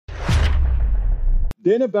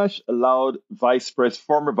Dana Bash allowed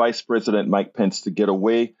former Vice President Mike Pence to get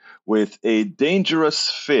away with a dangerous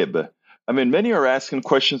fib. I mean, many are asking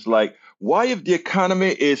questions like, why, if the economy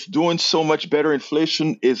is doing so much better,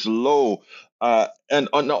 inflation is low, and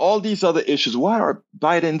on all these other issues, why are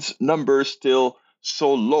Biden's numbers still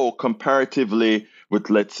so low comparatively with,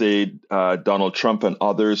 let's say, Donald Trump and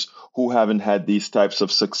others who haven't had these types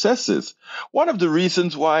of successes? One of the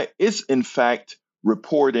reasons why is, in fact,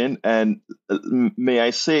 reporting, and may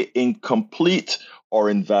I say, incomplete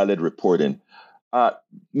or invalid reporting. Uh,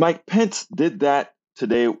 Mike Pence did that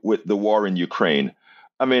today with the war in Ukraine.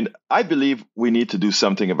 I mean, I believe we need to do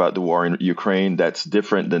something about the war in Ukraine that's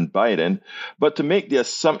different than Biden, but to make the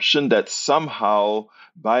assumption that somehow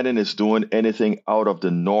Biden is doing anything out of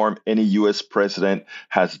the norm any U.S. president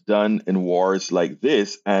has done in wars like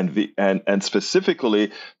this, and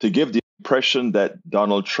specifically to give the impression that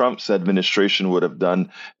Donald Trump's administration would have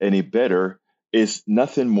done any better is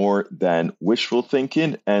nothing more than wishful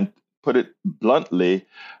thinking, and put it bluntly,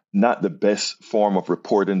 not the best form of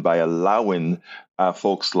reporting by allowing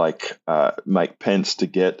folks like Mike Pence to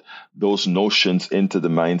get those notions into the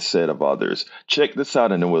mindset of others. Check this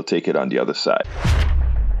out, and then we'll take it on the other side.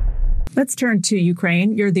 Let's turn to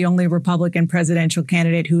Ukraine. You're the only Republican presidential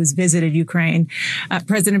candidate who has visited Ukraine.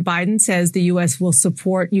 President Biden says the U.S. will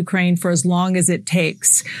support Ukraine for as long as it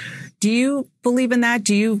takes. Do you believe in that?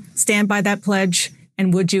 Do you stand by that pledge?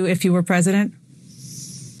 And would you if you were president?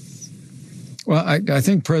 Well, I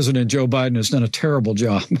think President Joe Biden has done a terrible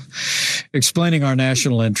job explaining our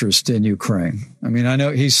national interest in Ukraine. I mean, I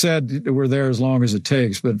know he said we're there as long as it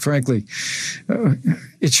takes, but frankly,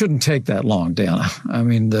 it shouldn't take that long, Dana. I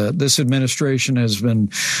mean, this administration has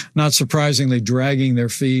been, not surprisingly, dragging their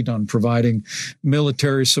feet on providing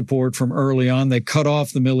military support from early on. They cut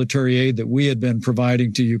off the military aid that we had been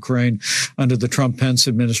providing to Ukraine under the Trump-Pence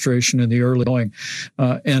administration in the early going.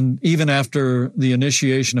 And even after the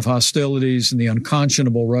initiation of hostilities and the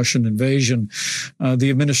unconscionable Russian invasion, the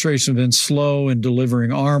administration has been slow in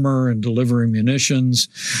delivering armor and delivering munitions,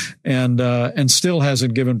 and still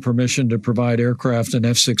hasn't given permission to provide aircraft and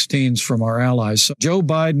F-16s from our allies. So Joe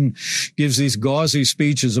Biden gives these gauzy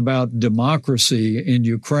speeches about democracy in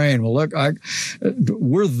Ukraine. Well, look,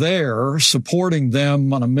 we're there supporting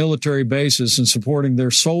them on a military basis and supporting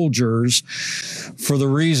their soldiers for the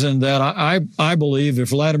reason that I believe if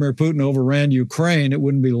Vladimir Putin overran Ukraine, it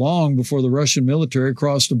wouldn't be long before the Russian military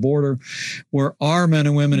crossed the border where our men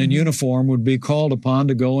and women in uniform would be called upon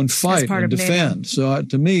to go and fight and defend. So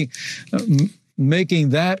to me, making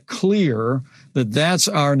that clear that that's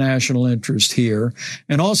our national interest here.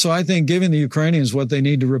 And also, I think giving the Ukrainians what they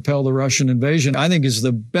need to repel the Russian invasion, I think is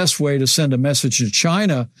the best way to send a message to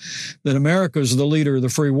China that America is the leader of the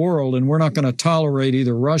free world, and we're not going to tolerate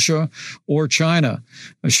either Russia or China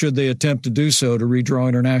should they attempt to do so to redraw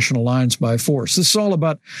international lines by force. This is all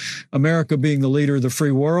about America being the leader of the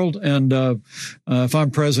free world. And if I'm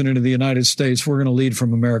president of the United States, we're going to lead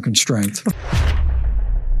from American strength.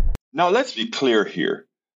 Now, let's be clear here.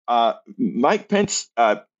 Mike Pence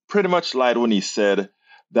pretty much lied when he said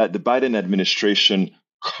that the Biden administration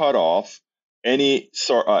cut off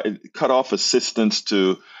assistance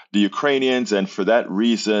to the Ukrainians, and for that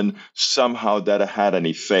reason, somehow that had an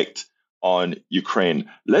effect on Ukraine.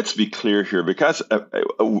 Let's be clear here, because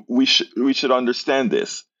we should understand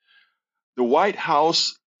this. The White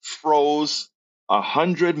House froze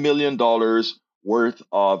 $100 million worth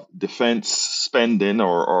of defense spending,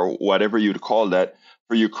 or whatever you'd call that,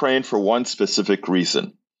 for Ukraine for one specific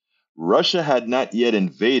reason. Russia had not yet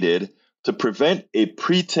invaded. To prevent a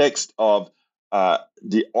pretext of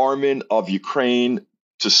the arming of Ukraine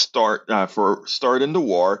to starting the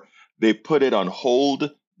war, they put it on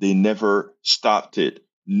hold. They never stopped it.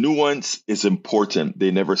 Nuance is important.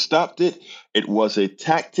 They never stopped it. It was a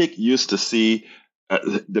tactic used to see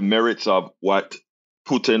the merits of what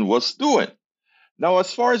Putin was doing. Now,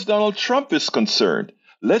 as far as Donald Trump is concerned,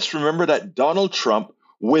 let's remember that Donald Trump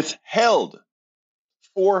withheld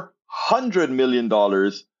 $400 million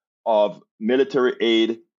of military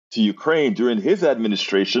aid to Ukraine during his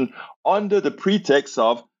administration under the pretext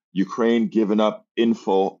of Ukraine giving up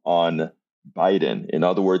info on Biden. In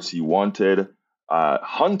other words, he wanted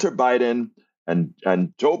Hunter Biden and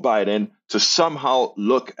Joe Biden to somehow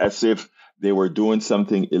look as if they were doing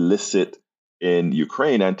something illicit in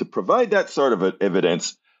Ukraine. And to provide that sort of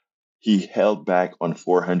evidence, he held back on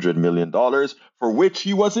 $400 million, for which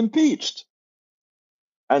he was impeached.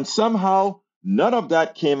 And somehow none of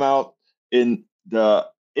that came out in the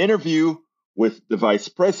interview with the vice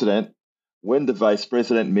president, when the vice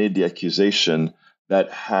president made the accusation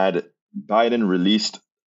that had Biden released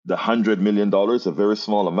the $100 million, a very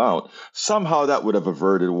small amount, somehow that would have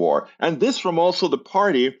averted war. And this from also the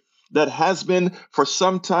party that has been for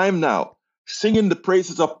some time now singing the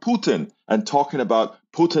praises of Putin and talking about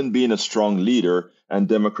Putin being a strong leader and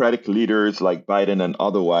democratic leaders like Biden and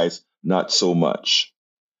otherwise not so much.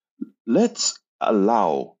 Let's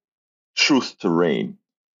allow truth to reign.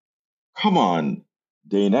 Come on,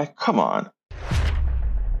 Dana, come on.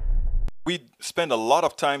 We spend a lot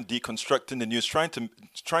of time deconstructing the news, trying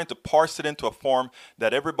to parse it into a form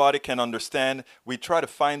that everybody can understand. We try to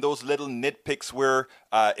find those little nitpicks where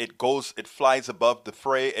it flies above the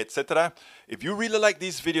fray, etc. If you really like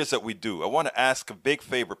these videos that we do, I want to ask a big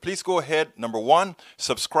favor. Please go ahead, number one,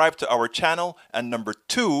 subscribe to our channel, and number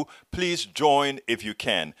two, please join if you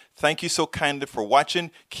can. Thank you so kindly for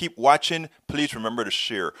watching. Keep watching. Please remember to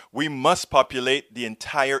share. We must populate the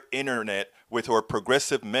entire internet with our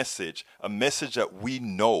progressive message, a message that we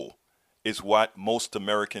know is what most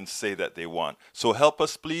Americans say that they want. So help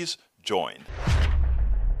us, please join.